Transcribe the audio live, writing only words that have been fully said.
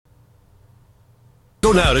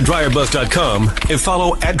Go now to dryerbuzz.com and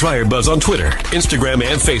follow at dryerbuzz on Twitter, Instagram,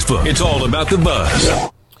 and Facebook. It's all about the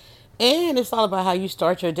buzz. And it's all about how you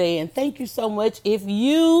start your day. And thank you so much. If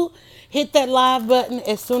you hit that live button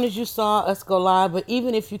as soon as you saw us go live, but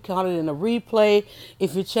even if you caught it in a replay,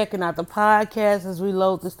 if you're checking out the podcast as we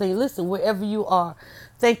load this thing, listen, wherever you are,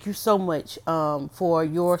 thank you so much for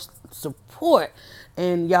your support.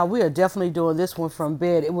 And y'all, we are definitely doing this one from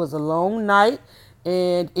bed. It was a long night.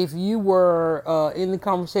 And if you were in the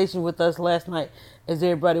conversation with us last night as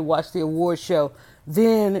everybody watched the award show,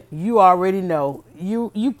 then you already know.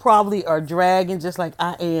 You probably are dragging just like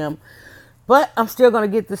I am. But I'm still going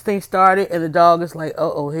to get this thing started. And the dog is like,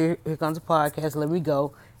 here comes the podcast. Let me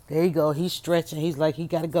go. There you go. He's stretching. He's like, he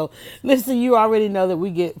got to go. Listen, you already know that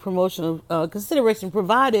we get promotional consideration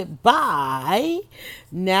provided by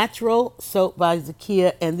Natural Soap by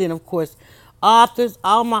Zakia. And then, of course, authors,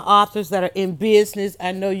 all my authors that are in business.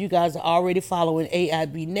 I know you guys are already following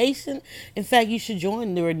AIB Nation. In fact, you should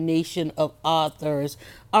join their nation of authors.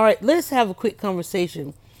 All right, let's have a quick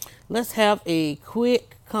conversation. Let's have a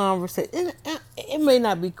quick conversation. It may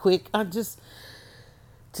not be quick.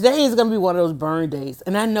 Today is going to be one of those burn days.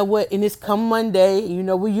 And I know what, and it's come Monday,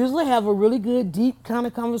 we usually have a really good, deep kind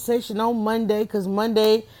of conversation on Monday, because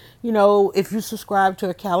Monday, if you subscribe to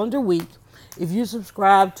a calendar week, if you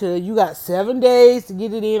subscribe to, you got 7 days to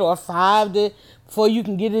get it in, or 5 before you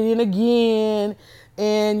can get it in again.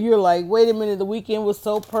 And you're like, wait a minute, the weekend was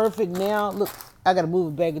so perfect. Now, look, I got to move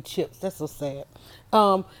a bag of chips. That's so sad.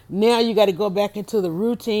 Now you got to go back into the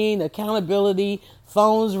routine, accountability,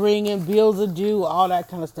 phones ringing, bills are due, all that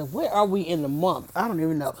kind of stuff. Where are we in the month? I don't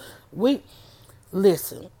even know.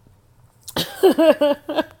 Listen.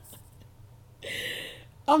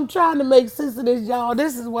 I'm trying to make sense of this, y'all.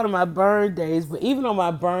 This is one of my burn days, but even on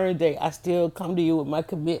my burn day, I still come to you with my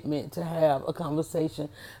commitment to have a conversation.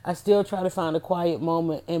 I still try to find a quiet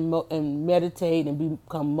moment and meditate and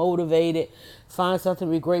become motivated, find something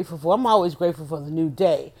to be grateful for. I'm always grateful for the new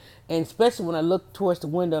day, and especially when I look towards the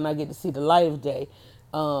window and I get to see the light of day,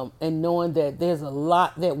 and knowing that there's a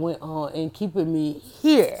lot that went on and keeping me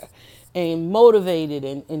here and motivated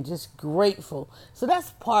and just grateful. So that's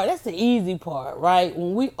the easy part, right?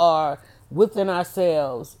 When we are within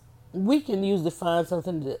ourselves, we can usually find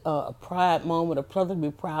something, a pride moment, or something to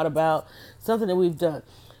be proud about, something that we've done.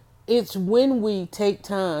 It's when we take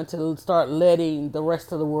time to start letting the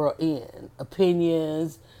rest of the world in.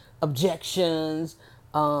 Opinions, objections,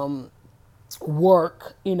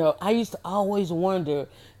 work. I used to always wonder,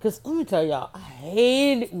 because let me tell y'all, I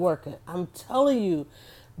hated working. I'm telling you.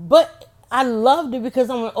 But I loved it because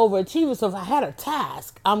I'm an overachiever. So if I had a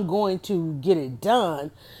task, I'm going to get it done.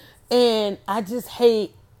 And I just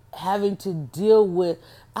hate having to deal with,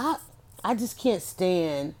 I just can't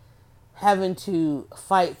stand having to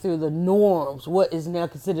fight through the norms, what is now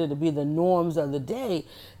considered to be the norms of the day,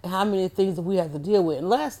 and how many things that we have to deal with. And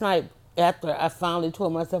last night, after I finally tore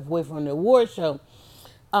myself away from the award show,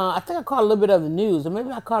 I think I caught a little bit of the news, or maybe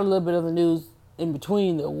I caught a little bit of the news in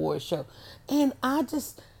between the award show. And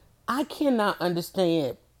I cannot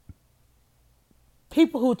understand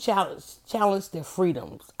people who challenge their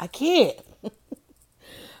freedoms. I can't.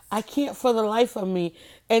 I can't for the life of me.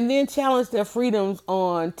 And then challenge their freedoms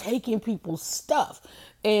on taking people's stuff.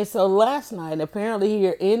 And so last night, apparently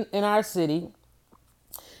here in our city,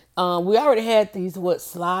 we already had these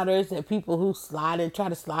sliders, that people who try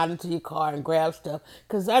to slide into your car and grab stuff.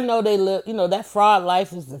 Because I know they live, that fraud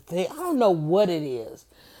life is the thing. I don't know what it is.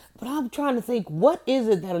 But I'm trying to think, what is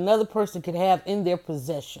it that another person could have in their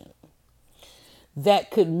possession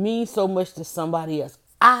that could mean so much to somebody else?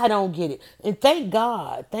 I don't get it. And thank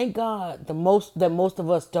God that most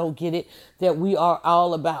of us don't get it, that we are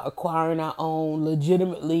all about acquiring our own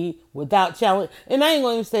legitimately without challenge. And I ain't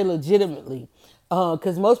going to say legitimately,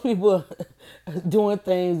 because most people are doing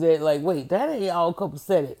things that like, wait, that ain't all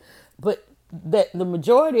copacetic. But that the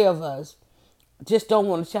majority of us just don't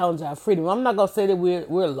want to challenge our freedom. I'm not going to say that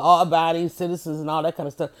we're law-abiding citizens and all that kind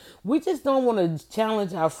of stuff. We just don't want to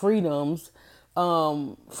challenge our freedoms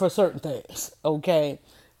for certain things, okay?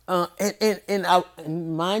 And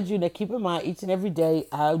mind you, that keep in mind, each and every day,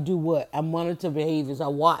 I do what? I monitor behaviors. I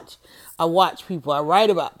watch people. I write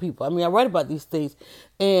about people. I write about these things.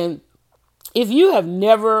 And if you have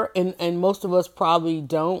never, and most of us probably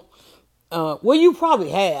don't, well, you probably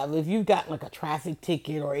have. If you've got like a traffic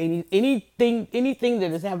ticket or anything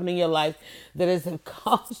that has happened in your life that has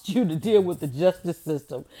caused you to deal with the justice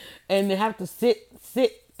system and to have to sit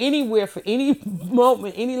anywhere for any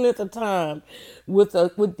moment, any length of time with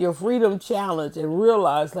your freedom challenge and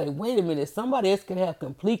realize like, wait a minute, somebody else can have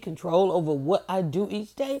complete control over what I do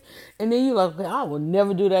each day. And then you're like, okay, I will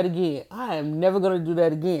never do that again. I am never going to do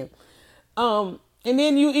that again. And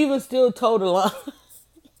then you even still told a lie.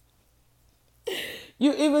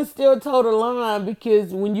 You even still told a line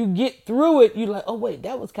because when you get through it, you're like, oh wait,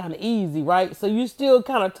 that was kind of easy, right? So you still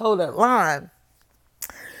kind of told that line.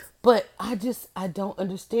 But I don't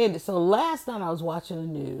understand it. So last night I was watching the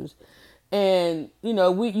news, and you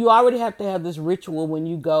already have to have this ritual when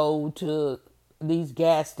you go to these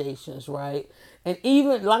gas stations, right? And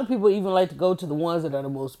even a lot of people even like to go to the ones that are the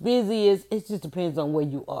most busiest. It just depends on where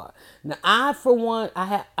you are. Now, I for one,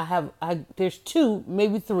 there's two,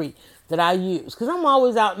 maybe three that I use because I'm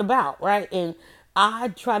always out and about, right? And I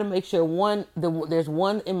try to make sure there's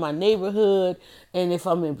one in my neighborhood, and if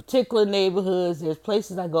I'm in particular neighborhoods, there's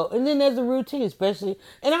places I go, and then there's a routine, especially,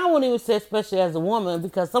 and I won't even say especially as a woman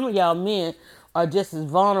because some of y'all men are just as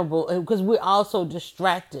vulnerable because we're also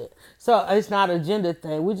distracted. So it's not a gender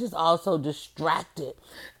thing. We're just also distracted.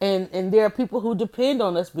 And there are people who depend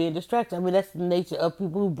on us being distracted. I mean, that's the nature of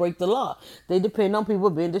people who break the law. They depend on people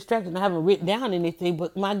being distracted. I haven't written down anything,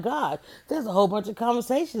 but my God, there's a whole bunch of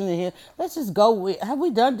conversations in here. Let's just go with, have we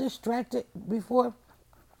done distracted before?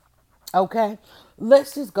 Okay,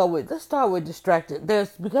 let's start with distracted.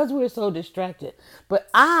 Because we're so distracted. But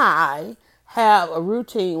I have a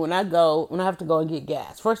routine when I have to go and get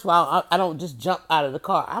gas. First of all, I don't just jump out of the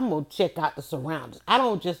car. I'm going to check out the surroundings. I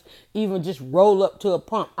don't just roll up to a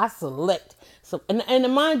pump. I select. So,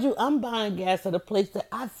 and mind you, I'm buying gas at a place that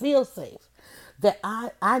I feel safe, that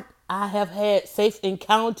I have had safe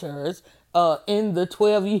encounters in the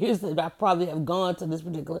 12 years that I probably have gone to this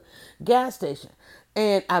particular gas station.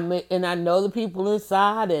 And I know the people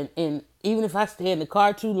inside, and even if I stay in the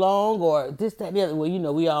car too long or this, that, and the other,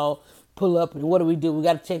 well, we all pull up, and what do? We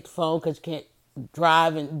got to check the phone because you can't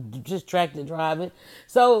drive and distracted driving.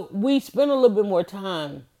 So we spend a little bit more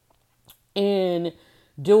time in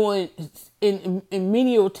doing in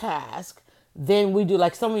menial tasks than we do.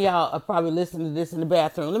 Like some of y'all are probably listening to this in the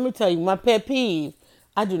bathroom. Let me tell you, my pet peeve: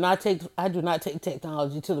 I do not take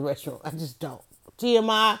technology to the restroom. I just don't.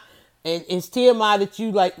 TMI. And it's TMI that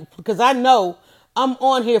you like, because I know I'm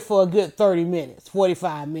on here for a good 30 minutes,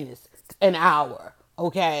 45 minutes, an hour.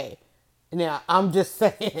 Okay. Now, I'm just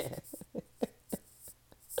saying.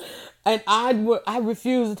 And I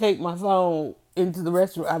refuse to take my phone into the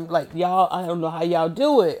restroom. I'm like, y'all, I don't know how y'all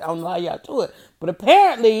do it. But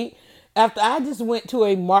apparently, after I just went to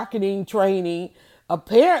a marketing training,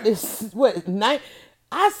 apparently,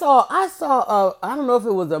 I saw, I don't know if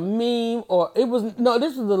it was a meme or this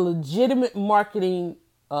was a legitimate marketing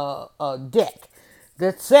deck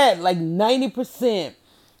that said like 90%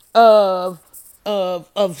 of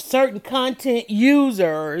certain content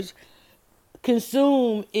users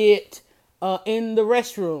consume it in the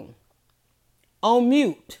restroom on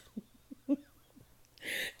mute.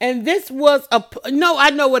 And this was I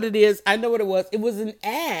know what it is. I know what it was. It was an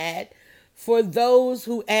ad for those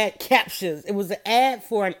who add captions. It was an ad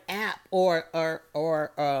for an app or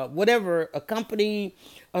whatever, a company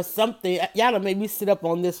or something. Y'all done made me sit up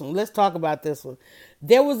on this one. Let's talk about this one.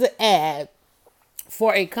 There was an ad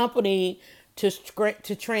for a company to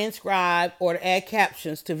transcribe or to add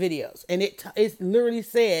captions to videos. And it literally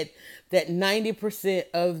said that 90%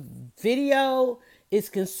 of video is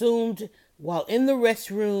consumed while in the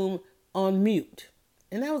restroom on mute.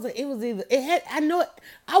 And I was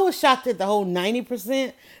shocked at the whole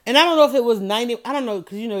 90%. And I don't know if it was 90. I don't know.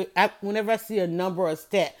 Cause whenever I see a number or a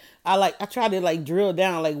stat, I try to drill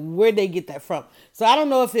down, where they get that from. So I don't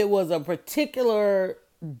know if it was a particular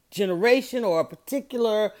generation or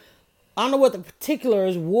I don't know what the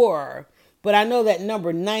particulars were, but I know that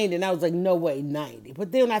number 90, and I was like, no way, 90.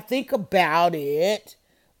 But then when I think about it,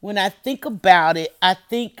 I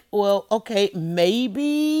think, well, okay,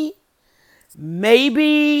 maybe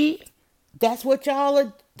that's what y'all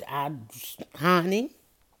are, honey.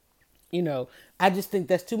 I just think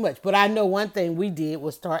that's too much. But I know one thing we did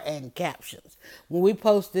was start adding captions. When we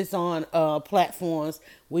post this on platforms,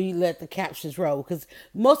 we let the captions roll because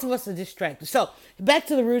most of us are distracted. So back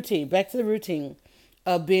to the routine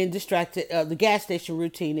of being distracted. The gas station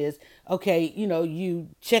routine is, okay, you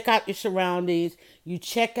check out your surroundings. You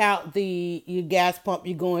check out your gas pump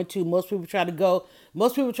you're going to. Most people try to go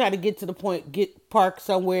Most people try to get to the point, get parked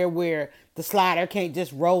somewhere where the slider can't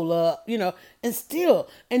just roll up, and still,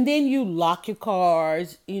 and then you lock your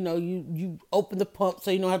cars, you open the pump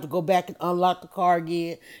so you don't have to go back and unlock the car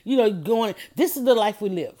again, going, this is the life we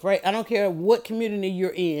live, right? I don't care what community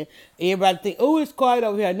you're in. Everybody think, oh, it's quiet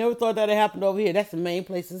over here. I never thought that had happened over here. That's the main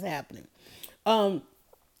place it's happening.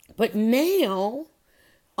 But now,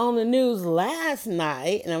 on the news last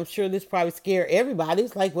night, and I'm sure this probably scared everybody,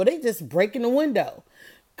 it's like, well, they just breaking the window.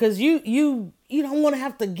 Because you don't want to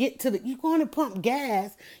have to get to you're going to pump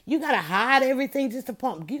gas. You got to hide everything just to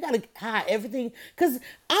pump. You got to hide everything. Because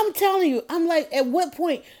I'm telling you, I'm like, at what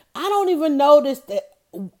point, I don't even notice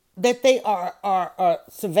that they are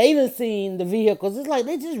surveillancing the vehicles. It's like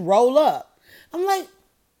they just roll up. I'm like,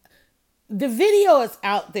 the video is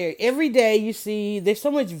out there every day. You see, there's so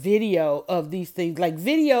much video of these things. Like,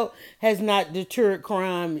 video has not deterred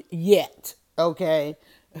crime yet. Okay,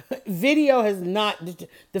 video has not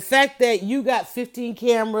the fact that you got 15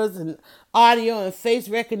 cameras and audio and face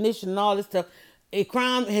recognition and all this stuff.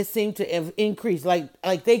 Crime has seemed to have increased. Like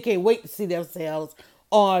they can't wait to see themselves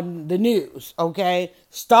on the news. Okay,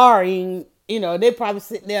 starring. They're probably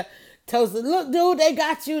sitting there toasting. Look, dude, they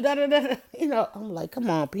got you. Da, da, da. I'm like, come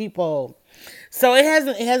on, people. So it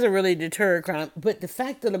hasn't really deterred crime. But the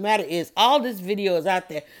fact of the matter is, all this video is out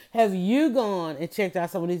there. Have you gone and checked out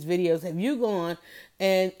some of these videos? Have you gone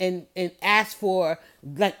and asked for,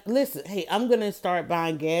 like, listen, hey, I'm gonna start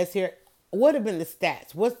buying gas here. What have been the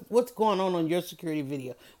stats? What's going on your security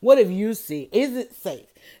video? What have you seen? Is it safe?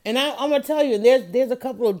 And I'm gonna tell you, there's a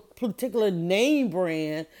couple of particular name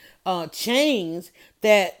brand chains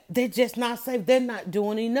that they're just not safe. They're not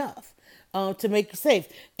doing enough to make you safe.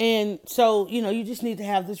 And so, you just need to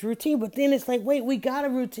have this routine. But then it's like, wait, we got a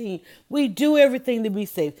routine. We do everything to be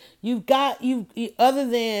safe. Other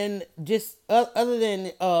than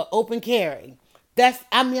open carry.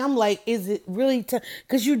 I'm like, is it really?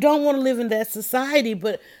 Because you don't want to live in that society.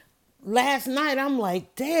 But last night, I'm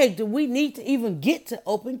like, dang, do we need to even get to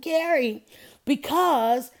open carry?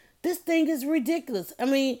 Because this thing is ridiculous. I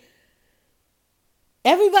mean,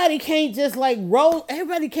 everybody can't just roll.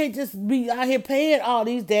 Everybody can't just be out here paying all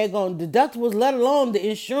these daggone deductibles, let alone the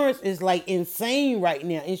insurance is like insane right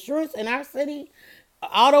now. Insurance in our city,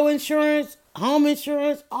 auto insurance, home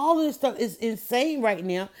insurance, all of this stuff is insane right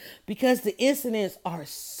now because the incidents are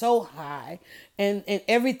so high and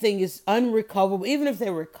everything is unrecoverable. Even if they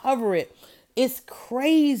recover it, it's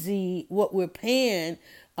crazy what we're paying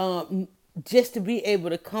just to be able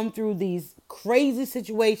to come through these crazy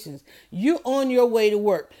situations. You on your way to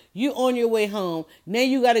work. You on your way home. Now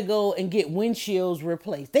you got to go and get windshields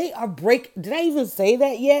replaced. They are Did I even say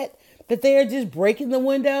that yet? That they are just breaking the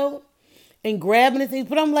window and grabbing the things.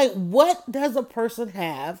 But I'm like, what does a person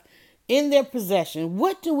have in their possession?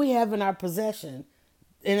 What do we have in our possession?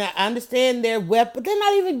 And I understand their weapon, but they're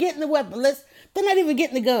not even getting the weapon. They're not even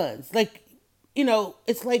getting the guns.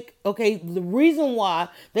 It's like, okay, the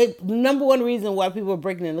number one reason why people are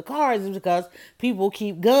breaking in the cars is because people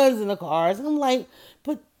keep guns in the cars. And I'm like,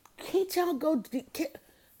 but can't y'all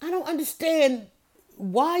I don't understand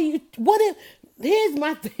here's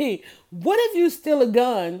my thing. What if you steal a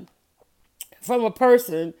gun from a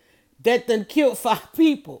person that done killed 5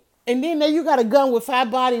 people? And then you got a gun with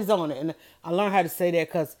 5 bodies on it. And I learned how to say that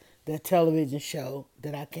because that television show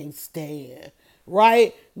that I can't stand.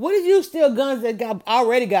 Right? What if you steal guns that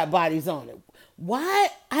already got bodies on it? Why?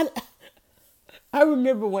 I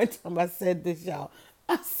remember one time I said this, y'all.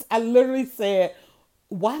 I literally said,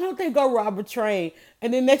 why don't they go rob a train?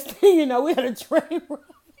 And the next thing you know, we had a train robbery.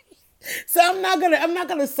 So I'm not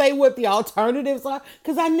gonna say what the alternatives are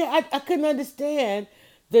because I couldn't understand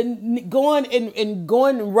going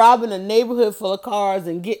and robbing a neighborhood full of cars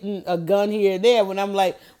and getting a gun here and there. When I'm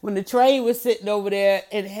like, when the train was sitting over there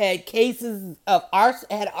and had cases of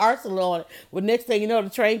arsenal on it. Well, next thing you know, the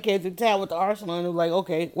train came to town with the arsenal, and it was like,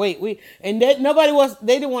 okay, wait, they didn't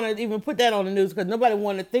want to even put that on the news because nobody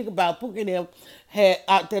wanted to think about Pookie them had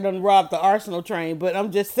out there and robbed the arsenal train. But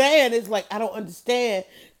I'm just saying, it's like, I don't understand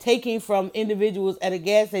taking from individuals at a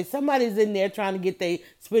gas station. Somebody's in there trying to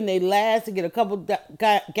spend their last to get a couple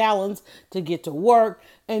gallons to get to work,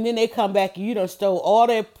 and then they come back and you done stole all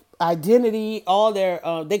their identity, all their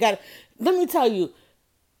let me tell you,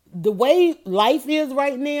 the way life is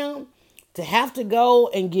right now, to have to go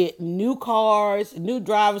and get new cars, new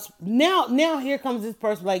drivers. Now here comes this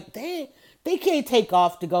person like, they can't take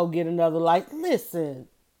off to go get another life. Listen,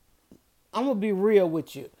 I'm gonna be real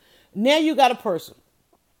with you. Now you got a person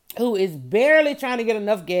who is barely trying to get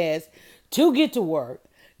enough gas to get to work.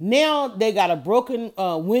 Now they got a broken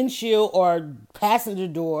windshield or passenger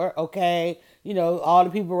door, okay? All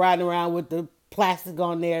the people riding around with the plastic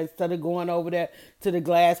on there instead of going over there to the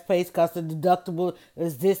glass place because the deductible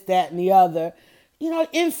is this, that, and the other.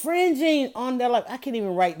 Infringing on their life. I can't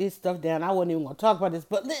even write this stuff down. I wasn't even going to talk about this.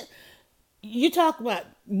 But you talk about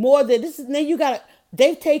more than this. Now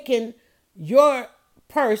they've taken your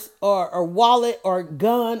purse or wallet or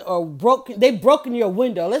gun or they've broken your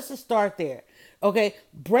window. Let's just start there. Okay,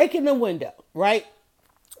 breaking the window, right?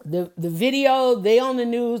 The video, they on the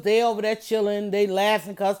news, they over there chilling, they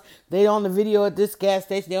laughing because they on the video at this gas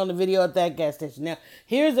station, they on the video at that gas station. Now,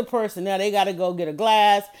 here's a person, now they got to go get a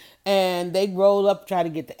glass, and they roll up, try to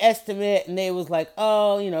get the estimate, and they was like,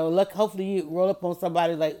 oh, look, hopefully you roll up on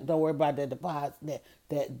somebody like, don't worry about that deposit,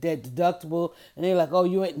 that deductible, and they're like, oh,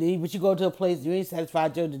 you ain't, but you go to a place, you ain't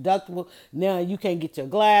satisfied your deductible, now you can't get your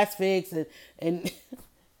glass fixed, and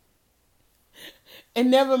And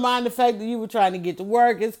never mind the fact that you were trying to get to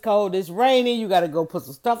work. It's cold. It's raining. You got to go put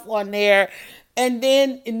some stuff on there. And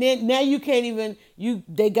then now you can't even,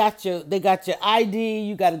 they got your ID.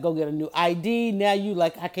 You got to go get a new ID. Now you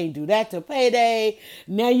like, I can't do that till payday.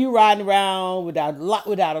 Now you riding around without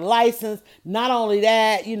a license. Not only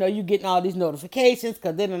that, you getting all these notifications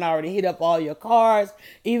because they done already hit up all your cards,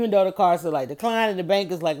 even though the cards are like declined and the bank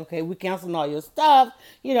is like, okay, we canceling all your stuff,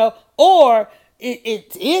 or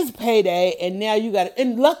it is payday, and now you got to,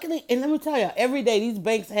 and luckily, and let me tell you, every day these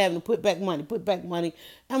banks are having to put back money.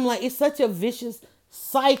 I'm like, it's such a vicious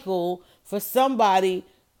cycle for somebody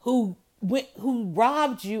who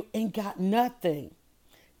robbed you and got nothing.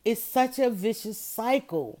 It's such a vicious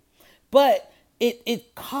cycle, but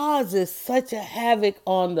it causes such a havoc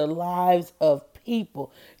on the lives of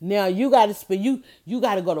people. Now you got to spend, you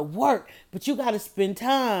got to go to work, but you got to spend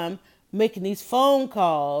time making these phone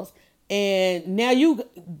calls. And now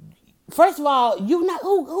first of all,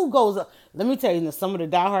 who goes up? Let me tell you, some of the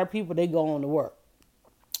diehard people, they go on to work,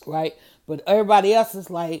 right? But everybody else is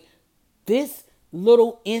like, this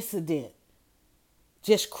little incident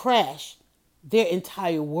just crashed their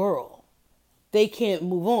entire world. They can't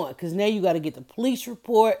move on because now you got to get the police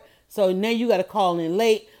report. So now you got to call in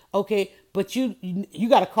late. Okay, but you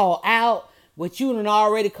got to call out what you done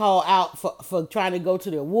already called out for trying to go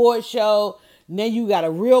to the award show. Now you got a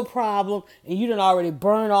real problem, and you done already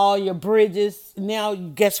burned all your bridges. Now,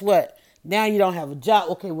 guess what? Now you don't have a job.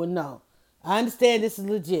 Okay, well, no. I understand this is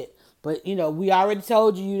legit, but, we already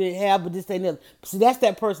told you didn't have, but this ain't nothing. See, that's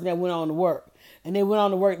that person that went on to work. And they went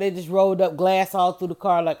on to work, they just rolled up glass all through the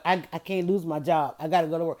car like, I can't lose my job. I got to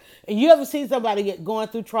go to work. And you ever seen somebody going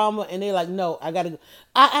through trauma, and they're like, no, I got to go.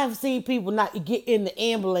 I have seen people not get in the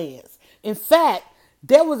ambulance. In fact,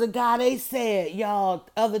 there was a guy, they said, y'all,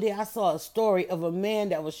 the other day I saw a story of a man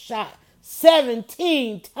that was shot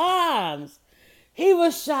 17 times. He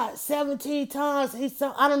was shot 17 times.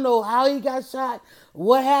 I don't know how he got shot,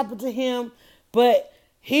 what happened to him, but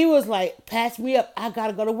he was like, patch me up, I got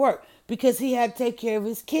to go to work, because he had to take care of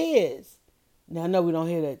his kids. Now, I know we don't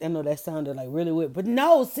hear that. I know that sounded like really weird, but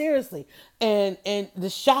no, seriously. And the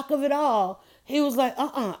shock of it all, he was like,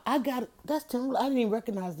 that's Timberland. I didn't even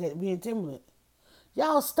recognize that being Timberland.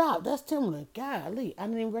 Y'all stop. That's Timberland. Golly, I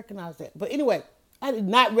didn't even recognize that. But anyway, I did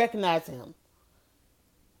not recognize him.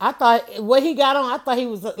 I thought what he got on, I thought he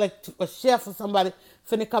was like a chef or somebody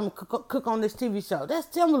finna come cook on this TV show. That's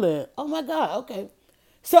Timberland. Oh my God. Okay.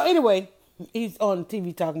 So anyway, he's on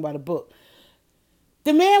TV talking about a book.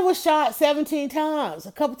 The man was shot 17 times,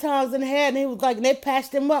 a couple times in the head, and he was like, and they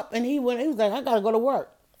patched him up, and he was like, I gotta go to work.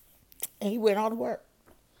 And he went on to work.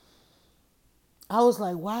 I was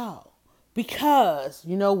like, wow. Because,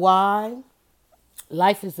 you know why?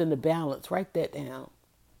 Life is in the balance. Write that down.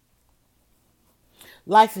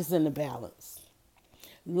 Life is in the balance.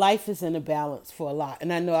 Life is in the balance for a lot.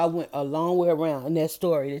 And I know I went a long way around in that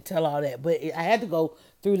story to tell all that. But I had to go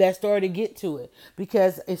through that story to get to it.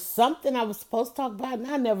 Because it's something I was supposed to talk about, and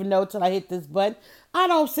I never know till I hit this button.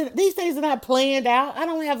 These things are not planned out.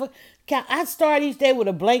 I start each day with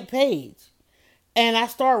a blank page. And I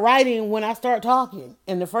start writing when I start talking.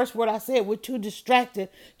 And the first word I said, we're too distracted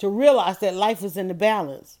to realize that life is in the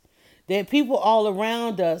balance. That people all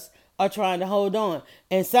around us are trying to hold on.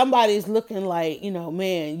 And somebody's looking like,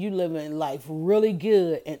 man, you living life really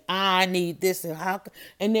good. And I need this.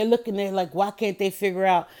 And they're looking there like, why can't they figure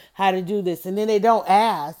out how to do this? And then they don't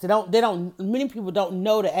ask. Many people don't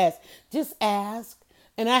know to ask. Just ask.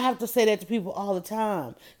 And I have to say that to people all the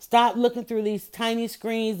time. Stop looking through these tiny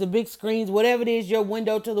screens, the big screens, whatever it is, your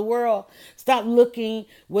window to the world. Stop looking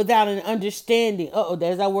without an understanding.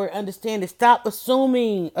 There's our word, understanding. Stop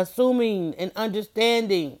assuming and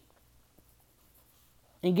understanding.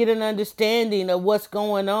 And get an understanding of what's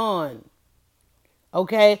going on.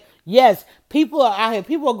 Okay? Yes, people are out here.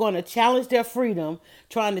 People are going to challenge their freedom,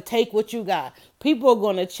 trying to take what you got. People are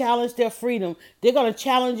going to challenge their freedom. They're going to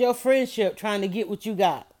challenge your friendship trying to get what you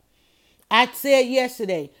got. I said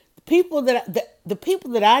yesterday, the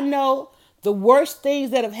people that I know, the worst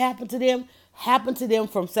things that have happened to them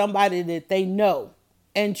from somebody that they know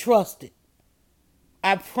and trusted.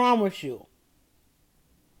 I promise you.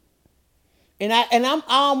 And I'm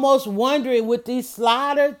almost wondering with these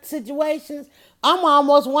slider situations, I'm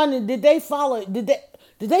almost wondering, did they follow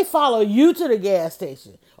you to the gas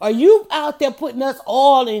station? Are you out there putting us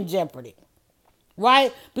all in jeopardy?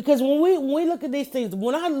 Right? Because when we look at these things,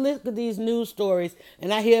 when I look at these news stories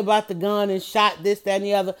and I hear about the gun and shot this, that, and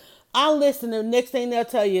the other, I listen. The next thing they'll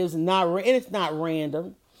tell you is it's not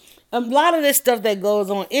random. A lot of this stuff that goes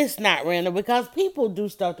on, it's not random because people do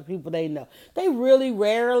stuff to people they know. They really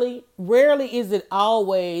rarely is it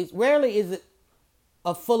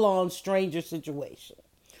a full-on stranger situation.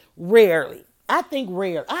 Rarely. I think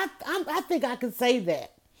rare. I think I can say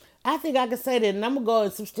that. I think I can say that, and I'm going to go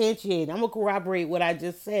and substantiate. I'm going to corroborate what I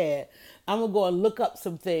just said. I'm going to go and look up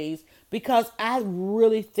some things because I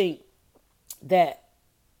really think that,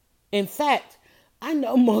 in fact, I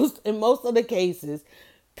know in most of the cases,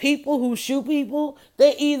 people who shoot people,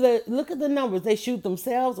 they either, look at the numbers, they shoot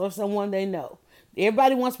themselves or someone they know.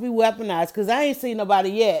 Everybody wants to be weaponized because I ain't seen nobody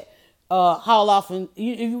yet haul off. And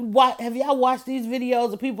have y'all watched these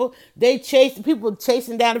videos of people, people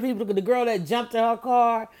chasing down the people? Look at the girl that jumped in her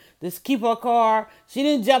car, just keep her car. She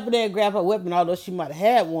didn't jump in there and grab her weapon, although she might have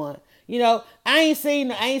had one. You know, I ain't seen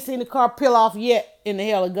the car peel off yet in the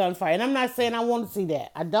hell of gunfight. And I'm not saying I want to see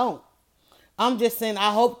that. I don't. I'm just saying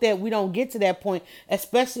I hope that we don't get to that point,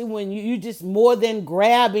 especially when you just more than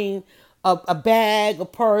grabbing a bag, a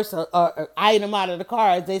purse, or item out of the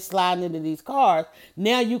car as they sliding into these cars.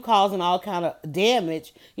 Now you causing all kind of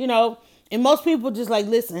damage, you know. And most people just like,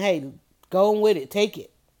 listen, hey, go on with it, take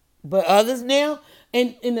it. But others now,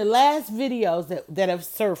 and in the last videos that have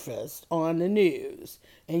surfaced on the news,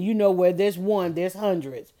 and you know where there's one, there's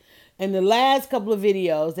hundreds. In the last couple of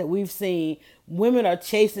videos that we've seen, women are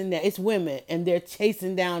chasing that. It's women, and they're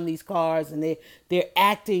chasing down these cars, and they're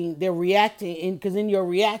reacting. Because in your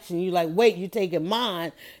reaction, you're like, wait, you're taking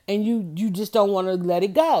mine, and you just don't want to let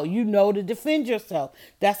it go. You know to defend yourself.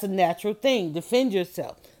 That's a natural thing. Defend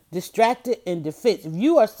yourself. Distracted and defense. If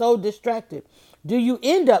you are so distracted, do you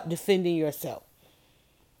end up defending yourself?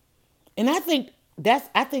 And I think that's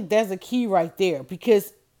a key right there,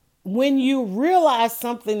 because when you realize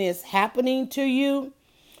something is happening to you,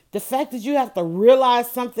 the fact that you have to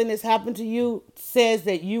realize something has happened to you says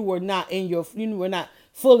that you were not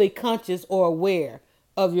fully conscious or aware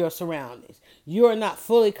of your surroundings. You are not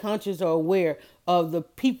fully conscious or aware of the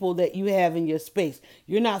people that you have in your space.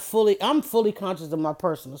 I'm fully conscious of my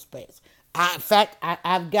personal space.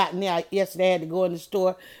 I've gotten there. Yesterday I had to go in the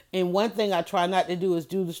store, and one thing I try not to do is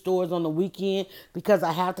do the stores on the weekend because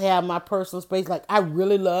I have to have my personal space. Like, I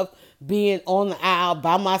really love being on the aisle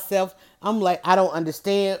by myself. I'm like, I don't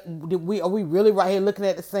understand. Are we really right here looking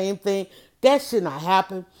at the same thing? That should not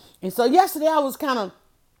happen. And so yesterday I was kind of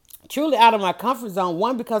truly out of my comfort zone.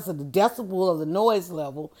 One, because of the decibel of the noise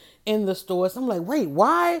level in the stores. I'm like, wait,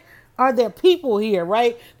 why are there people here,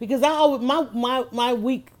 right? Because my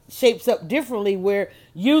week shapes up differently, where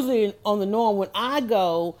usually on the norm when I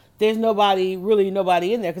go, there's nobody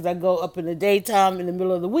in there because I go up in the daytime in the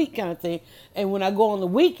middle of the week kind of thing. And when I go on the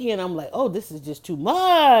weekend, I'm like, oh, this is just too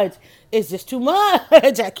much. It's just too much.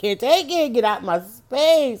 I can't take it. Get out my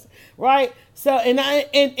space, right? So,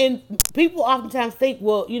 and people oftentimes think,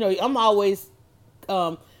 well, you know, I'm always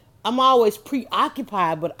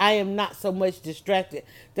preoccupied, but I am not so much distracted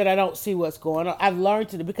that I don't see what's going on. I've learned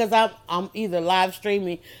to do, because I'm either live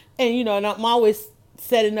streaming and, you know, and I'm always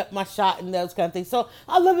setting up my shot and those kind of things. So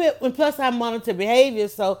I love it. And plus I monitor behavior.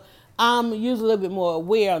 So I'm usually a little bit more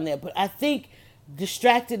aware on that. But I think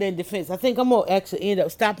distracted and defense, I think I'm going to actually end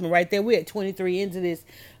up stopping right there. We're at 23 into this.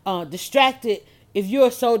 Distracted. If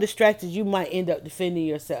you're so distracted, you might end up defending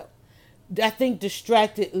yourself. I think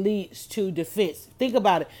distracted leads to defense. Think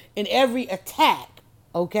about it. In every attack,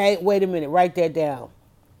 okay, wait a minute, write that down.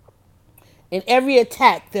 In every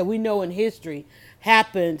attack that we know in history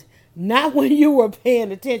happened not when you were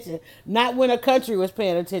paying attention, not when a country was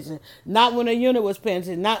paying attention, not when a unit was paying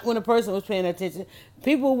attention, not when a person was paying attention.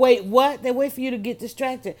 People wait, what? They wait for you to get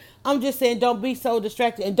distracted. I'm just saying, don't be so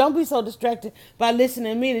distracted. And don't be so distracted by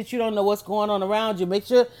listening to me that you don't know what's going on around you. Make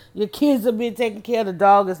sure your kids are being taken care of. The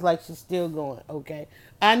dog is like, she's still going, okay?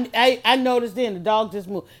 I noticed then the dog just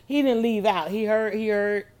moved. He didn't leave out. He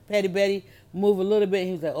heard Petty Betty move a little bit.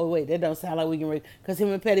 He was like, oh, wait, that don't sound like we can read. Because him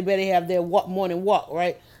and Petty Betty have their morning walk,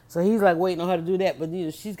 right? So he's like waiting on her to do that, but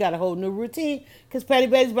she's got a whole new routine because Patty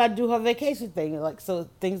Betty's about to do her vacation thing, like so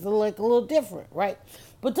things are like a little different, right?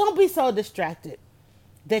 But don't be so distracted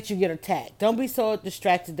that you get attacked. Don't be so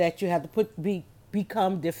distracted that you have to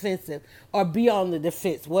become defensive or be on the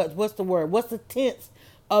defense. What's the word? What's the tense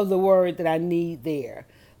of the word that I need there?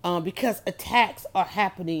 Because attacks are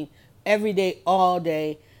happening every day, all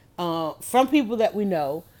day, from people that we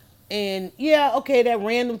know. And yeah, okay, that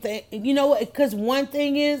random thing. You know what? Because one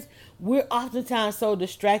thing is, we're oftentimes so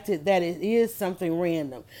distracted that it is something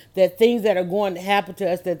random. That things that are going to happen to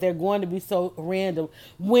us, that they're going to be so random,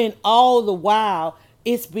 when all the while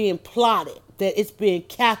it's being plotted, that it's being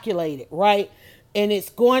calculated, right? And it's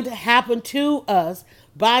going to happen to us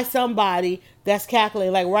by somebody that's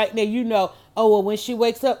calculating. Like right now, oh, well, when she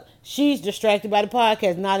wakes up, she's distracted by the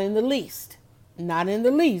podcast. Not in the least. Not in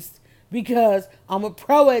the least. Because I'm a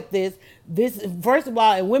pro at this. First of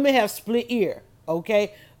all, and women have split ear,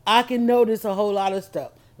 okay? I can notice a whole lot of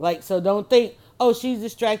stuff. Like, so don't think, oh, she's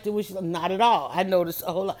distracted. Not at all. I notice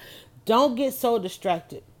a whole lot. Don't get so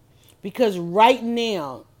distracted. Because right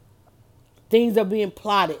now, things are being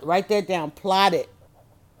plotted. Write that down. Plotted.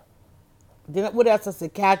 Then what else I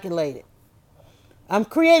said? Calculated. I'm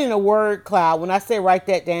creating a word cloud. When I say write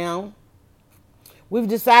that down, we've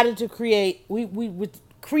decided to create,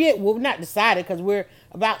 well, not decided because we're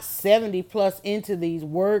about 70 plus into these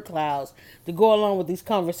word clouds to go along with these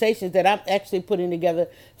conversations that I'm actually putting together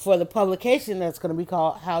for the publication that's going to be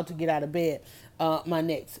called How to Get Out of Bed, my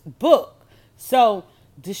next book. So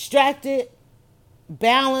distracted,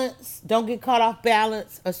 balance, don't get caught off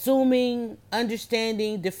balance, assuming,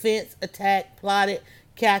 understanding, defense, attack, plotted,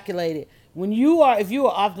 calculated. If you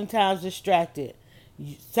are oftentimes distracted,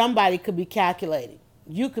 somebody could be calculating.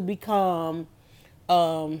 You could become,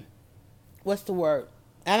 what's the word?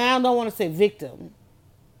 And I don't want to say victim.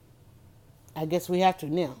 I guess we have to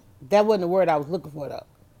now. That wasn't the word I was looking for though.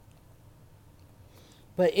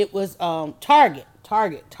 But it was target.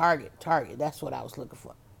 That's what I was looking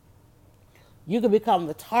for. You could become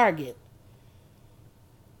the target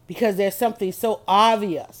because there's something so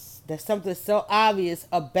obvious. There's something so obvious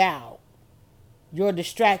about your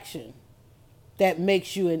distraction that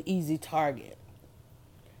makes you an easy target.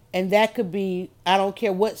 And that could be, I don't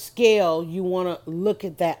care what scale you want to look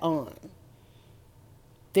at that on.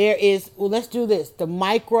 There is, well, let's do this. The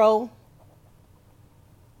micro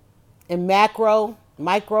and macro,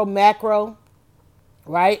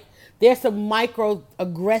 right? There's some micro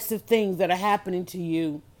aggressive things that are happening to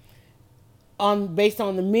you based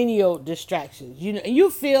on the menial distractions. You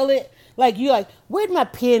feel it. Like where'd my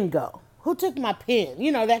pen go? Who took my pen?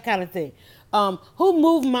 That kind of thing. Who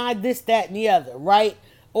moved my this, that, and the other, right?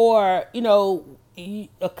 Or,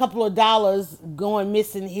 a couple of dollars going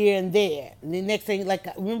missing here and there. And the next thing, like,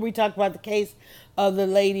 remember we talked about the case of the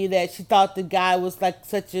lady that she thought the guy was like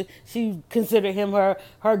she considered him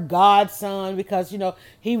her godson because,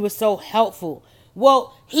 he was so helpful.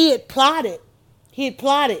 Well, he had plotted, he'd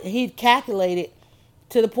calculated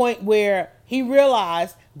to the point where he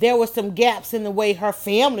realized there were some gaps in the way her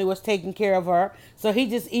family was taking care of her. So he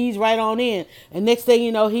just eased right on in. And next thing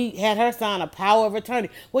you know, he had her sign a power of attorney.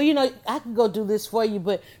 Well, I can go do this for you,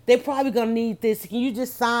 but they're probably going to need this. Can you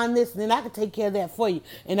just sign this? And then I can take care of that for you.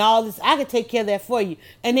 And all this, I can take care of that for you.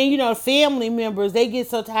 And then, family members, they get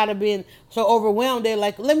so tired of being so overwhelmed. They're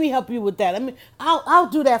like, let me help you with that. I'll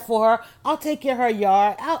do that for her. I'll take care of her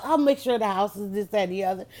yard. I'll make sure the house is this, that, and the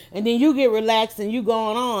other. And then you get relaxed and you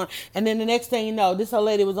going on. And then the next thing you know, this old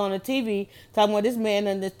lady was on the TV talking about this man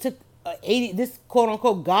and it took this quote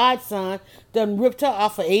unquote godson done ripped her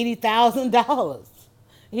off for $80,000.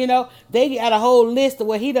 They got a whole list of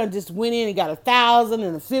where he done just went in and got 1,000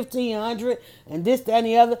 and 1,500 and this, that, and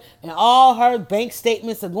the other, and all her bank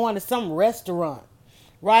statements are going to some restaurant,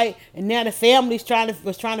 right? And now the family's trying to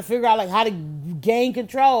figure out like how to gain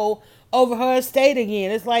control over her estate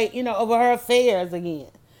again. It's like over her affairs again.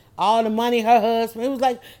 All the money her husband. It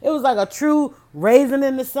was like a true Raisin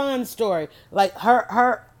in the Sun story. Like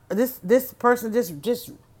this person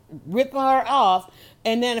just ripping her off,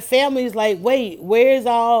 and then the family's like, wait, where did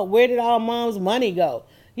all mom's money go?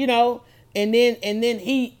 And then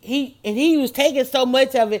he was taking so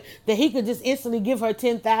much of it that he could just instantly give her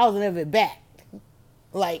 10,000 of it back.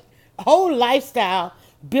 Like a whole lifestyle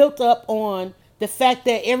built up on the fact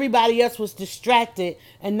that everybody else was distracted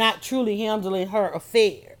and not truly handling her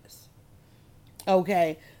affairs.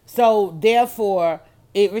 Okay, so therefore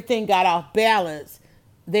everything got off balance.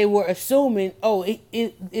 They were assuming,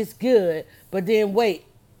 it's good, but then wait,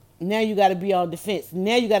 now you got to be on defense.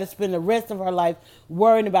 Now you got to spend the rest of her life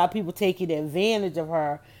worrying about people taking advantage of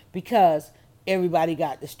her because everybody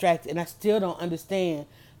got distracted. And I still don't understand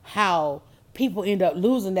how people end up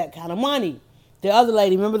losing that kind of money. The other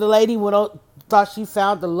lady, remember the lady went on, thought she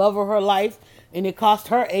found the love of her life, and it cost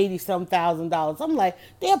her 80 some $1,000. I'm like,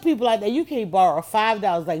 there are people like that. You can't borrow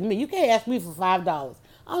 $5 like me. You can't ask me for $5.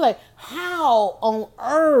 I'm like, how on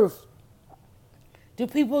earth do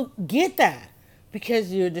people get that?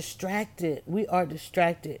 Because you're distracted. We are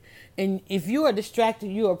distracted. And if you are distracted,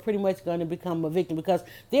 you are pretty much going to become a victim, because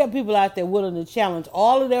there are people out there willing to challenge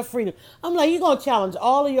all of their freedom. I'm like, you're going to challenge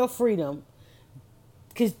all of your freedom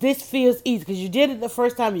because this feels easy, because you did it the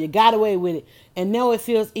first time and you got away with it, and now it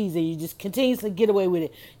feels easy. You just continuously get away with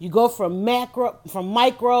it. You go from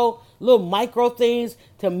micro, little micro things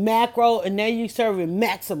to macro, and now you serving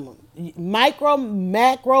maximum. Micro,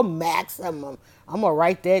 macro, maximum. I'm gonna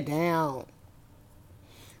write that down,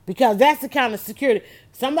 because that's the kind of security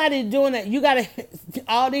somebody doing that. You got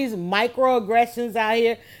all these microaggressions out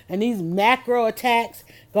here and these macro attacks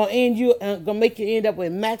gonna make you end up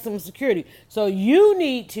with maximum security. So you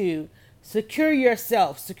need to secure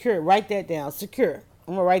yourself. Secure. Write that down. Secure.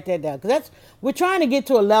 I'm gonna write that down, because we're trying to get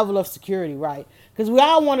to a level of security, right? Because we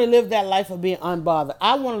all want to live that life of being unbothered.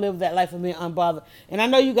 I want to live that life of being unbothered, and I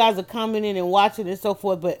know you guys are commenting and watching and so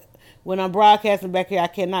forth, but when I'm broadcasting back here, I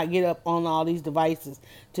cannot get up on all these devices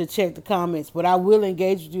to check the comments, but I will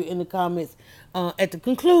engage with you in the comments at the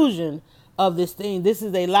conclusion of this thing. This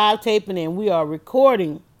is a live taping, and we are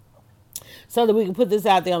recording so that we can put this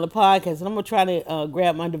out there on the podcast. And I'm going to try to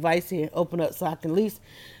grab my device here and open up so I can at least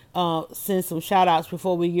send some shout outs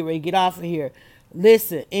before we get ready to get off of here.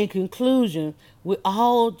 Listen, in conclusion, we're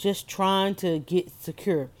all just trying to get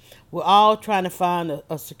secure. We're all trying to find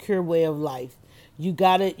a secure way of life. You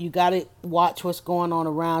gotta watch what's going on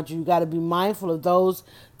around you. You gotta be mindful of those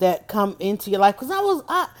that come into your life. Cause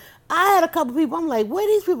I had a couple people. I'm like, where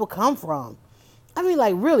these people come from? I mean,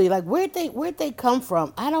 like, really, like, where'd they come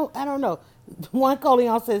from? I don't know. One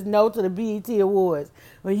Coleon says no to the BET Awards.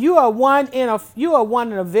 When you are one in a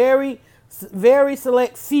very, very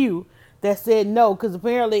select few that said no, because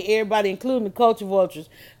apparently everybody, including the culture vultures.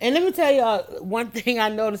 And let me tell you one thing I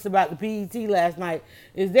noticed about the BET last night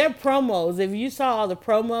is their promos. If you saw all the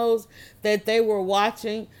promos that they were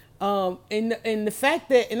watching, and the fact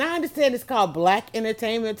that, and I understand it's called Black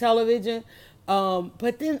Entertainment Television,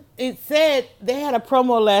 but then it said, they had a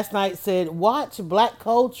promo last night said, watch Black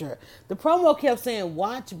culture. The promo kept saying,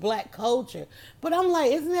 watch Black culture. But I'm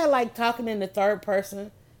like, isn't that like talking in the third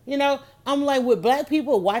person? You know, I'm like, would Black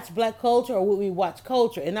people watch Black culture, or would we watch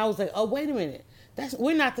culture? And I was like, oh, wait a minute.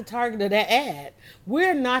 We're not the target of that ad.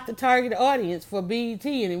 We're not the target audience for BET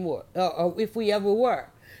anymore, or if we ever were.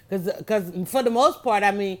 Because for the most part, I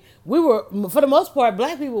mean, for the most part,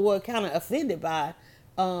 Black people were kind of offended by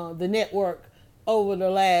the network over the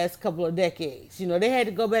last couple of decades. You know, they had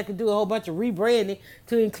to go back and do a whole bunch of rebranding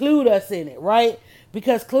to include us in it, right?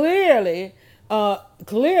 Because clearly,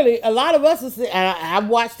 a lot of us are. I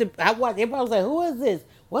watched. Everybody was like, "Who is this?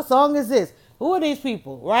 What song is this? Who are these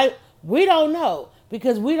people?" Right? We don't know,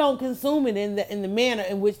 because we don't consume it in the manner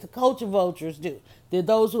in which the culture vultures do. They're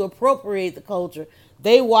those who appropriate the culture.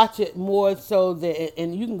 They watch it more so that,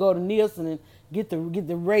 and you can go to Nielsen and get the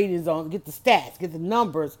ratings on, get the stats, get the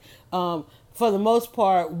numbers. For the most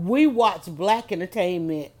part, we watch Black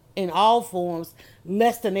entertainment in all forms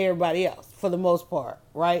less than everybody else. For the most part,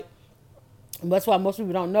 right? And that's why most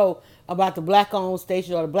people don't know about the Black-owned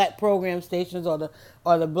stations, or the Black program stations, or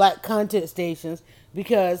the Black content stations,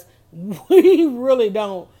 because we really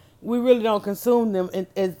don't consume them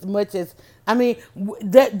as much as, I mean,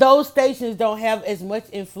 those stations don't have as much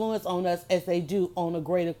influence on us as they do on a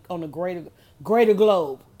greater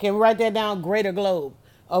globe. Can we write that down? Greater globe.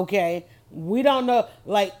 Okay. We don't know,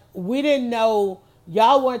 like, we didn't know,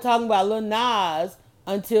 y'all weren't talking about Lil Nas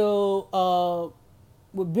until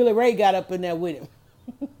Billy Ray got up in there with him.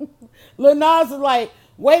 Lil Nas was like,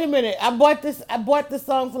 wait a minute, I bought this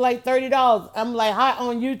song for like $30. I'm like, hot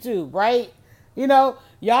on YouTube, right? You know,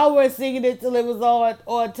 y'all weren't singing it till it was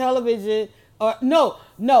on television. Or no,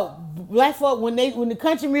 Black folk, when the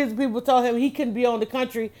country music people told him he couldn't be on the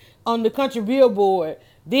country billboard,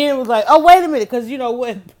 then it was like, oh, wait a minute, because you know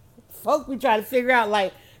what, folk be trying to figure out,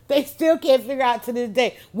 like, they still can't figure out to this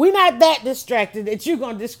day. We're not that distracted that you're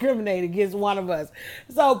going to discriminate against one of us.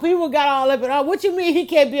 So people got all up and, oh, what you mean he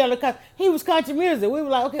can't be on the country? He was country music. We were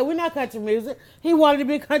like, okay, we're not country music. He wanted to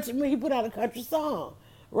be country music. He put out a country song,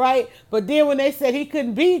 right? But then when they said he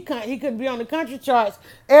couldn't be on the country charts,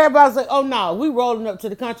 everybody's like, oh, no, we rolling up to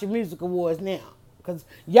the Country Music Awards now, because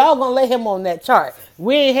y'all going to let him on that chart.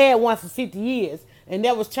 We ain't had one for 50 years, and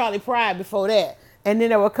that was Charlie Pride before that. And then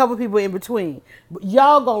there were a couple people in between. But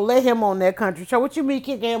y'all gonna let him on that country chart. What you mean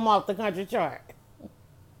kicking him off the country chart?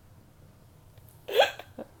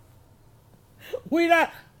 we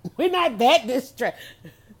not we're not that distracted.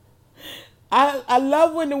 I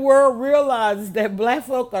love when the world realizes that black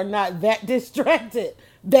folk are not that distracted.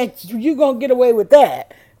 That you gonna get away with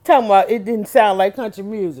that. Talking about it didn't sound like country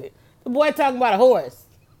music. The boy talking about a horse.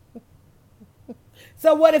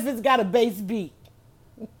 So what if it's got a bass beat?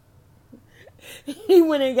 He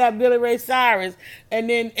went and got Billy Ray Cyrus, and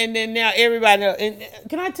then now everybody knows. And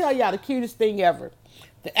can I tell y'all the cutest thing ever?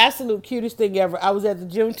 The absolute cutest thing ever. I was at the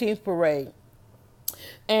Juneteenth parade,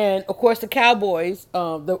 and of course the Cowboys.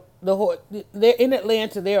 They're in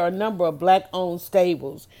Atlanta. There are a number of black-owned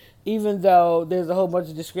stables, even though there's a whole bunch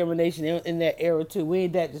of discrimination in that era too. We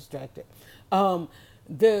ain't that distracted.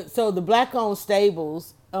 The black-owned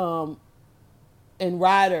stables and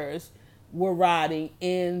riders were riding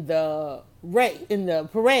in the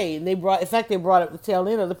parade. In fact, they brought up the tail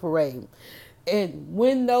end of the parade. And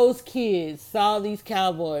when those kids saw these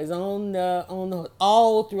cowboys on the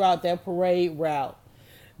all throughout that parade route,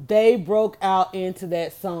 they broke out into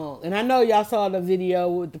that song. And I know y'all saw the video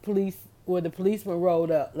with the police where the policeman rolled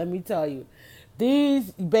up. Let me tell you,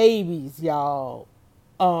 these babies, y'all,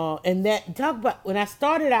 and that talk about when I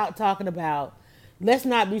started out talking about let's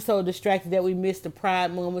not be so distracted that we miss the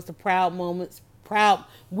pride moments, the proud moments.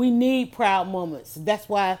 We need proud moments. That's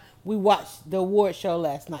why we watched the award show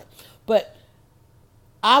last night. But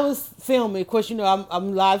I was filming. Of course,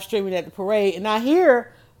 I'm live streaming at the parade, and I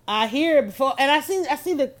hear before, and I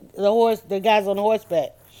see the guys on the horseback,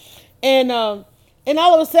 and all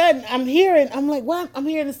of a sudden I'm like, what? I'm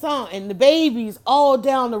hearing the song, and the babies all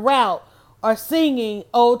down the route are singing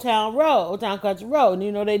Old Town Country Road,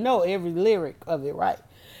 and they know every lyric of it, right?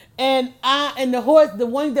 And there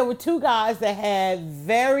were two guys that had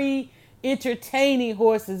very entertaining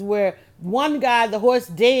horses where one guy, the horse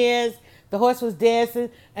was dancing,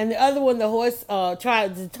 and the other one, the horse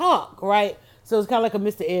tried to talk, right? So it's kind of like a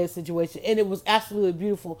Mr. Ed situation, and it was absolutely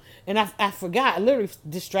beautiful. And I forgot, I literally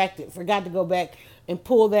forgot to go back and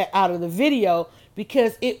pull that out of the video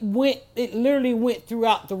because it literally went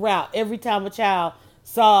throughout the route. Every time a child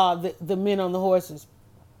saw the men on the horses,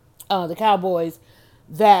 the cowboys,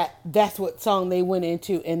 that's what song they went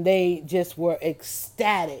into, and they just were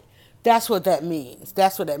ecstatic. That's what that means.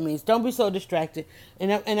 Don't be so distracted.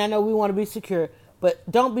 And I know we want to be secure, but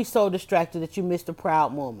don't be so distracted that you miss the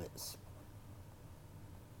proud moments.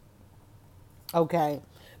 Okay?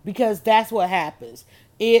 Because that's what happens.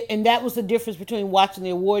 And that was the difference between watching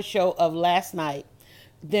the award show of last night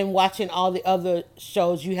than watching all the other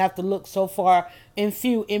shows. You have to look so far and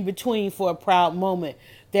few in between for a proud moment.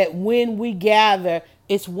 That when we gather,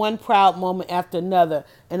 it's one proud moment after another.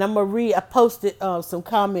 And I'm gonna I posted some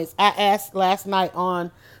comments I asked last night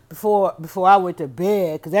on before I went to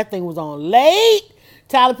bed because that thing was on late.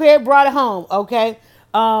 Tyler Perry brought it home, okay?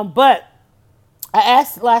 But I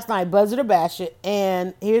asked last night, Buzz it or bash it,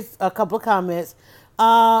 and here's a couple of comments.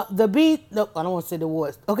 I don't want to say the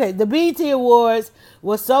awards. Okay, the BET Awards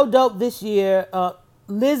was so dope this year.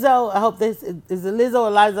 Lizzo, I hope this is it Lizzo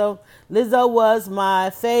or Lizzo. Lizzo was my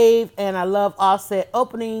fave, and I love Offset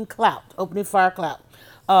opening fire clout.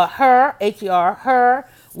 Her, H-E-R, her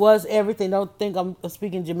was everything. Don't think I'm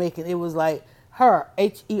speaking Jamaican. It was like her,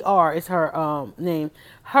 H-E-R is her name.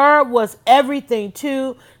 Her was everything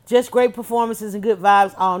too. Just great performances and good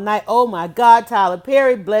vibes all night. Oh my God, Tyler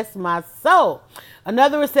Perry, bless my soul.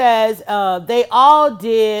 Another one says they all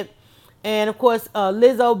did, and of course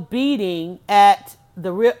Lizzo beating at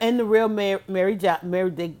the real Mary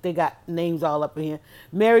they got names all up in here.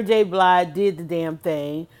 Mary J. Blige did the damn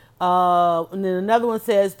thing. And then another one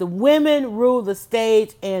says the women rule the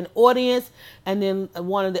stage and audience. And then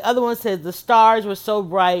one of the other ones says the stars were so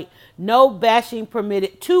bright, no bashing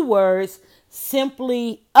permitted. 2 words,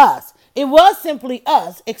 simply us. It was simply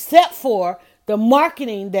us, except for the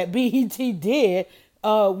marketing that BET did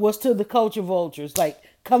was to the culture vultures. Like,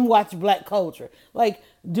 come watch black culture. Like,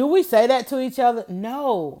 do we say that to each other?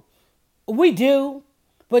 No. We do,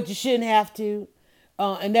 but you shouldn't have to.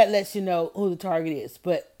 And that lets you know who the target is.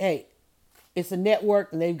 But hey, it's a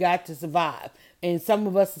network and they've got to survive. And some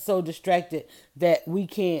of us are so distracted that we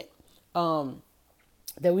can't go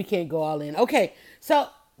all in. Okay, so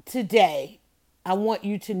today I want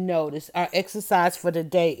you to notice our exercise for the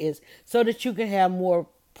day is so that you can have more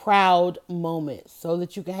proud moments. So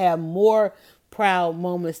that you can have more proud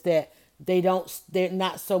moments that they're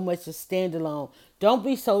not so much a standalone. Don't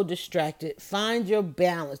be so distracted. Find your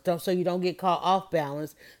balance. So you don't get caught off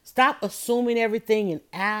balance. Stop assuming everything and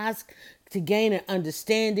ask to gain an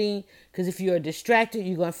understanding. Because if you're distracted,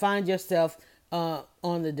 you're going to find yourself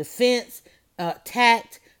on the defense,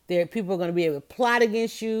 attacked. People are going to be able to plot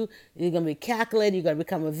against you. You're going to be calculated. You're going to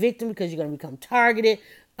become a victim because you're going to become targeted.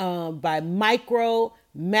 by micro,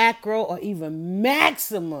 macro, or even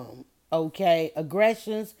maximum, okay,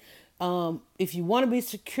 aggressions. If you want to be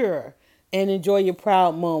secure and enjoy your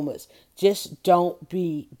proud moments, just don't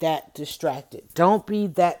be that distracted. Don't be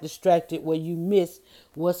that distracted where you miss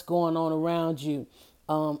what's going on around you.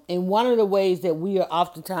 And one of the ways that we are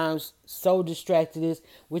oftentimes so distracted is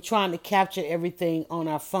we're trying to capture everything on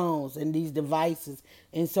our phones and these devices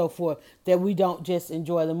and so forth, that we don't just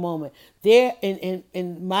enjoy the moment. There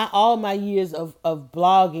in my all my years of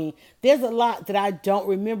blogging, there's a lot that I don't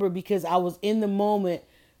remember because I was in the moment,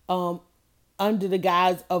 under the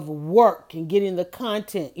guise of work and getting the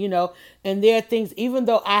content, and there are things, even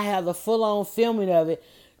though I have the full on filming of it,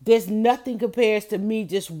 there's nothing compares to me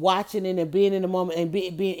just watching it and being in the moment and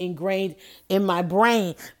being ingrained in my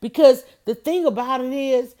brain. Because the thing about it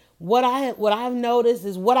is, what I've noticed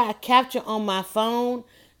is what I capture on my phone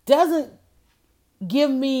doesn't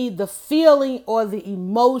give me the feeling or the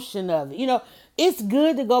emotion of it. It's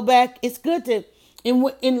good to go back. It's good to,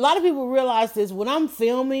 and a lot of people realize this, when I'm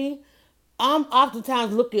filming, I'm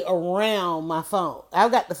oftentimes looking around my phone.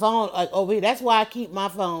 I've got the phone like over here. That's why I keep my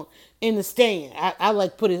phone in the stand. I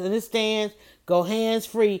like put it in the stand, go hands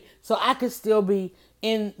free, so I can still be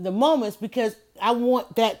in the moments, because I need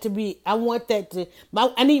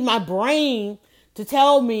my brain to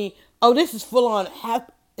tell me, oh, this is full on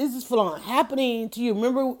happening to you.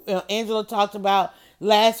 Remember, Angela talked about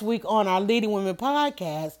last week on our Leading Women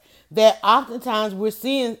podcast that oftentimes we're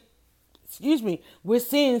seeing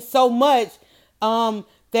so much,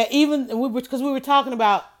 that even because we were talking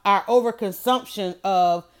about our overconsumption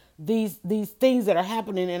of these things that are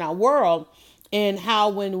happening in our world, and how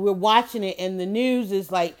when we're watching it and the news is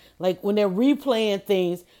like when they're replaying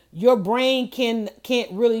things, your brain can't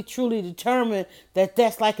really truly determine that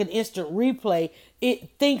that's like an instant replay.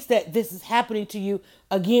 It thinks that this is happening to you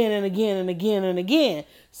again and again and again and again.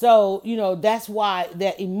 So, that's why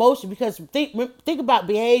that emotion, because think about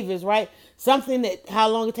behaviors, right? How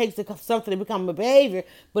long it takes to something to become a behavior.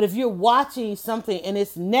 But if you're watching something and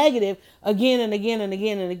it's negative again and again and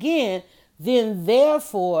again and again, then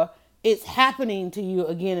therefore it's happening to you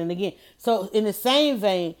again and again. So in the same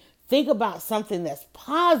vein, think about something that's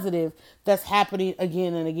positive that's happening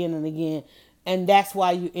again and again and again. And that's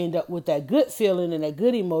why you end up with that good feeling and that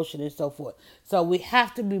good emotion and so forth. So we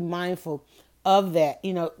have to be mindful of that.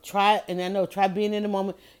 Try being in the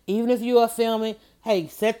moment. Even if you are filming, hey,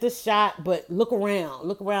 set the shot, but look around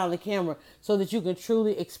the camera so that you can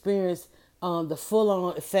truly experience the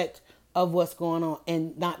full-on effect of what's going on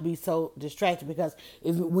and not be so distracted. Because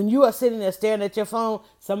when you are sitting there staring at your phone,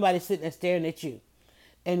 somebody's sitting there staring at you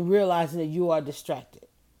and realizing that you are distracted.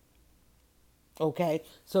 Okay,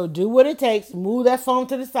 so do what it takes. Move that phone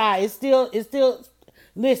to the side. It's still.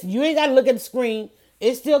 Listen, you ain't got to look at the screen.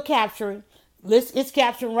 It's still capturing. It's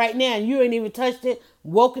capturing right now, and you ain't even touched it,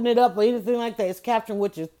 woken it up, or anything like that. It's capturing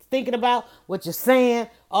what you're thinking about, what you're saying,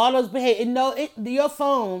 all those behavior. Your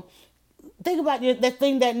phone. Think about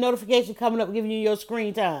that notification coming up, giving you your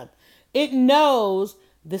screen time. It knows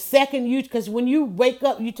the second because when you wake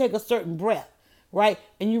up, you take a certain breath, right,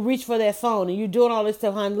 and you reach for that phone, and you're doing all this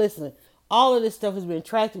stuff, honey. Listen. All of this stuff has been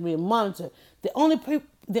tracked, being monitored. The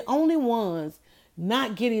only ones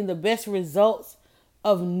not getting the best results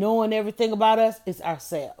of knowing everything about us is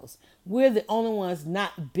ourselves. We're the only ones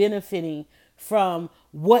not benefiting from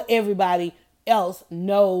what everybody else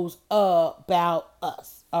knows about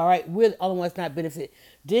us. All right, we're the only ones not benefiting.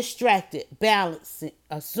 Distracted, balancing,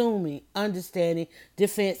 assuming, understanding,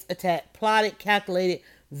 defense, attack, plotted, calculated,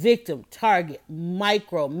 victim, target,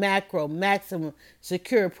 micro, macro, maximum,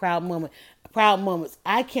 secure, proud moments.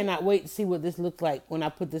 I cannot wait to see what this looks like when I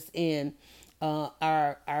put this in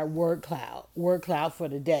our word cloud for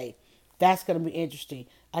the day. That's going to be interesting.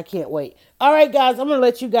 I can't wait. All right, guys, I'm going to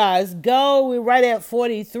let you guys go. We're right at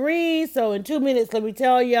 43. So in 2 minutes, let me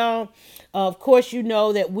tell y'all, of course, you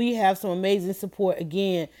know that we have some amazing support.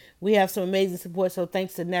 Again, we have some amazing support. So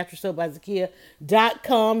thanks to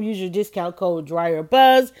naturalsoap.zakia.com. Use your discount code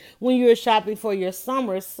DryerBuzz when you're shopping for your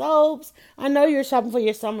summer soaps. I know you're shopping for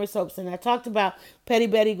your summer soaps. And I talked about Petty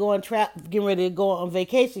Betty getting ready to go on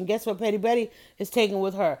vacation. Guess what Petty Betty is taking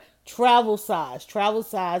with her? Travel size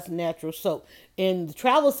natural soap. And the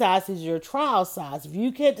travel size is your trial size. If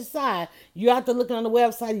you can't decide, you have to look on the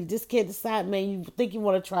website. You just can't decide, man. You think you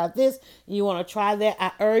want to try this, and you want to try that.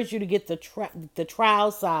 I urge you to get the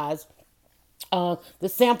trial size, the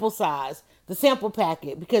sample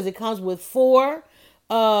packet, because it comes with 4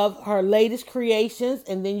 of her latest creations,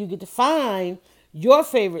 and then you get to find your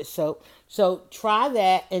favorite soap. So try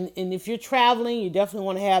that, and if you're traveling, you definitely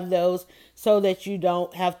want to have those so that you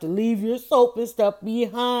don't have to leave your soap and stuff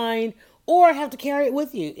behind, or have to carry it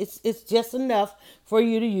with you. It's just enough for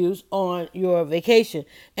you to use on your vacation.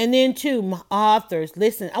 And then too, my authors,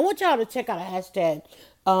 listen, I want y'all to check out a hashtag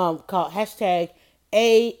called hashtag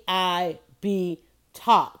AIB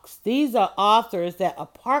Talks. These are authors that are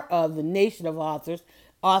part of the nation of authors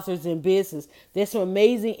in business. There's some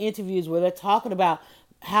amazing interviews where they're talking about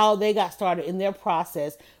how they got started in their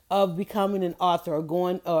process of becoming an author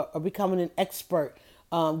or becoming an expert,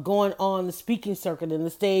 going on the speaking circuit and the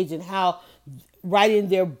stage, and how writing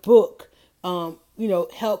their book,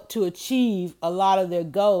 helped to achieve a lot of their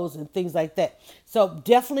goals and things like that. So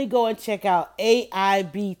definitely go and check out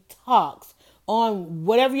AIB Talks on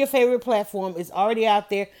whatever your favorite platform is already out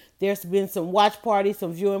there. There's been some watch parties,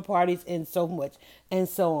 some viewing parties, and so much, and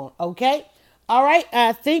so on. Okay? All right.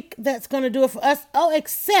 I think that's going to do it for us. Oh,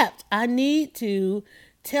 except I need to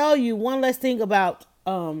tell you one last thing about,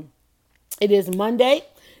 it is Monday.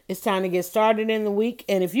 It's time to get started in the week.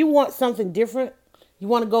 And if you want something different, you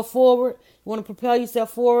want to go forward, you want to propel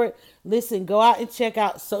yourself forward, listen, go out and check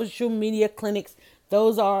out Social Media Clinics.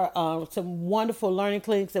 Those are some wonderful learning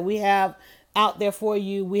clinics that we have out there for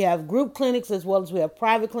you. We have group clinics as well as we have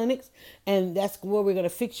private clinics, and that's where we're going to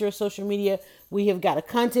fix your social media. We have got a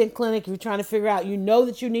content clinic. If you're trying to figure out,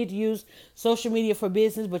 that you need to use social media for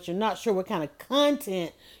business, but you're not sure what kind of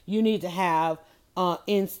content you need to have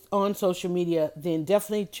on social media, then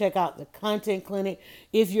definitely check out the content clinic.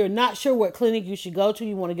 If you're not sure what clinic you should go to,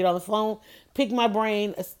 you want to get on the phone, pick my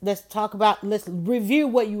brain. Let's review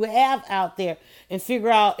what you have out there and figure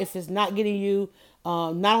out if it's not getting you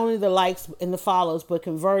not only the likes and the follows, but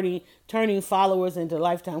turning followers into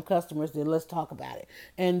lifetime customers. Then let's talk about it.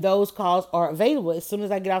 And those calls are available. As soon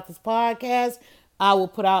as I get out this podcast, I will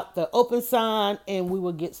put out the open sign and we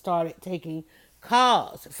will get started taking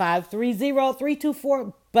calls.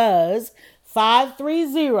 530-324-BUZZ,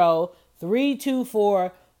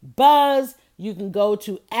 530-324-BUZZ. You can go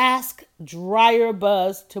to Ask Dryer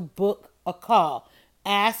Buzz to book a call.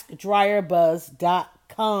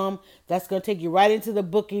 AskDryerBuzz.com. That's going to take you right into the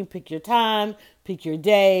booking. Pick your time, pick your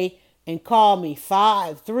day, and call me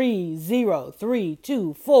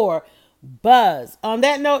 530-324-BUZZ. On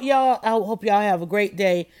that note, y'all, I hope y'all have a great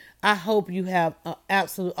day. I hope you have an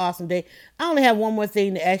absolute awesome day. I only have one more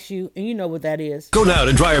thing to ask you, and you know what that is. Go now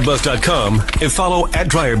to DryerBuzz.com and follow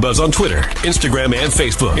 @DryerBuzz on Twitter, Instagram, and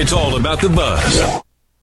Facebook. It's all about the buzz.